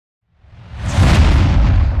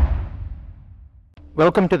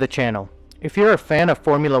Welcome to the channel. If you're a fan of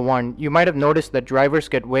Formula 1, you might have noticed that drivers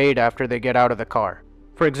get weighed after they get out of the car.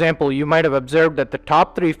 For example, you might have observed that the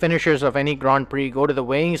top 3 finishers of any Grand Prix go to the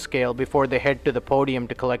weighing scale before they head to the podium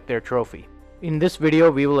to collect their trophy. In this video,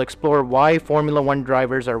 we will explore why Formula 1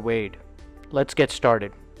 drivers are weighed. Let's get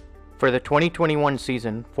started. For the 2021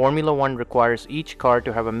 season, Formula 1 requires each car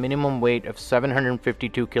to have a minimum weight of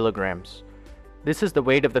 752 kilograms. This is the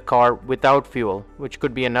weight of the car without fuel, which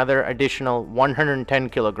could be another additional 110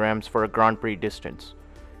 kilograms for a Grand Prix distance.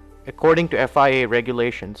 According to FIA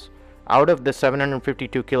regulations, out of the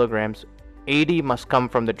 752 kilograms, 80 must come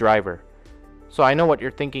from the driver. So I know what you're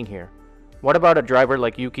thinking here. What about a driver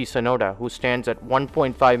like Yuki Tsunoda, who stands at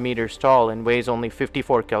 1.5 meters tall and weighs only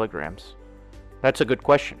 54 kilograms? That's a good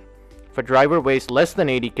question. If a driver weighs less than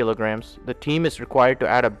 80 kilograms, the team is required to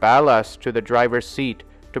add a ballast to the driver's seat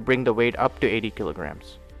to bring the weight up to 80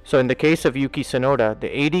 kilograms. So in the case of Yuki Tsunoda, the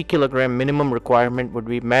 80 kilogram minimum requirement would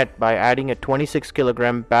be met by adding a 26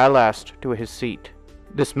 kilogram ballast to his seat.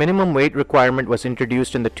 This minimum weight requirement was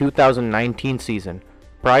introduced in the 2019 season.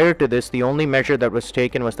 Prior to this, the only measure that was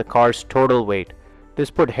taken was the car's total weight. This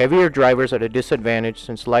put heavier drivers at a disadvantage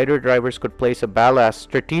since lighter drivers could place a ballast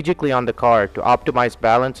strategically on the car to optimize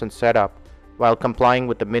balance and setup while complying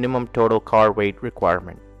with the minimum total car weight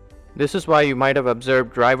requirement. This is why you might have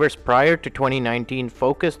observed drivers prior to 2019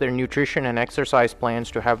 focus their nutrition and exercise plans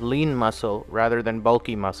to have lean muscle rather than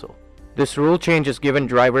bulky muscle. This rule change has given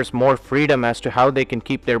drivers more freedom as to how they can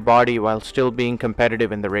keep their body while still being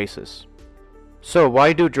competitive in the races. So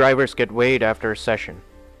why do drivers get weighed after a session?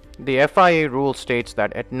 The FIA rule states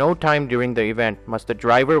that at no time during the event must the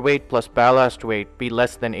driver weight plus ballast weight be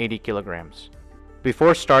less than 80 kilograms.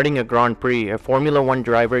 Before starting a Grand Prix, a Formula 1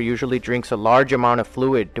 driver usually drinks a large amount of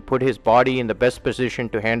fluid to put his body in the best position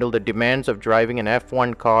to handle the demands of driving an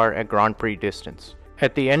F1 car at Grand Prix distance.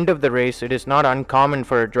 At the end of the race, it is not uncommon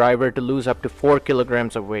for a driver to lose up to 4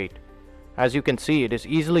 kilograms of weight. As you can see, it is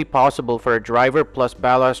easily possible for a driver plus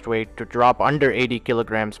ballast weight to drop under 80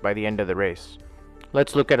 kilograms by the end of the race.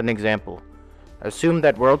 Let's look at an example. Assume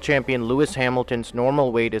that world champion Lewis Hamilton's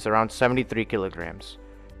normal weight is around 73 kilograms.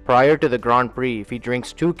 Prior to the Grand Prix, if he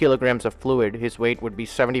drinks 2 kilograms of fluid, his weight would be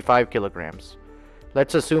 75 kilograms.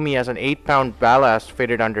 Let's assume he has an 8-pound ballast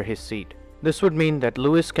fitted under his seat. This would mean that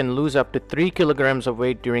Lewis can lose up to 3 kilograms of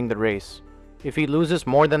weight during the race. If he loses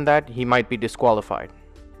more than that, he might be disqualified.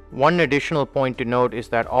 One additional point to note is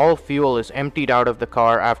that all fuel is emptied out of the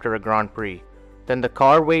car after a Grand Prix. Then the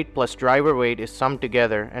car weight plus driver weight is summed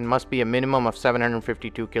together and must be a minimum of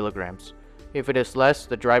 752 kilograms. If it is less,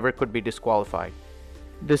 the driver could be disqualified.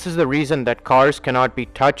 This is the reason that cars cannot be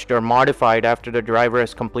touched or modified after the driver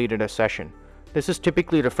has completed a session. This is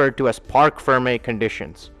typically referred to as parc ferme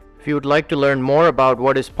conditions. If you would like to learn more about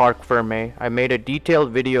what is parc ferme, I made a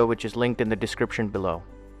detailed video which is linked in the description below.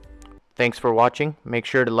 Thanks for watching. Make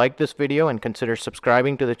sure to like this video and consider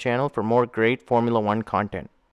subscribing to the channel for more great Formula 1 content.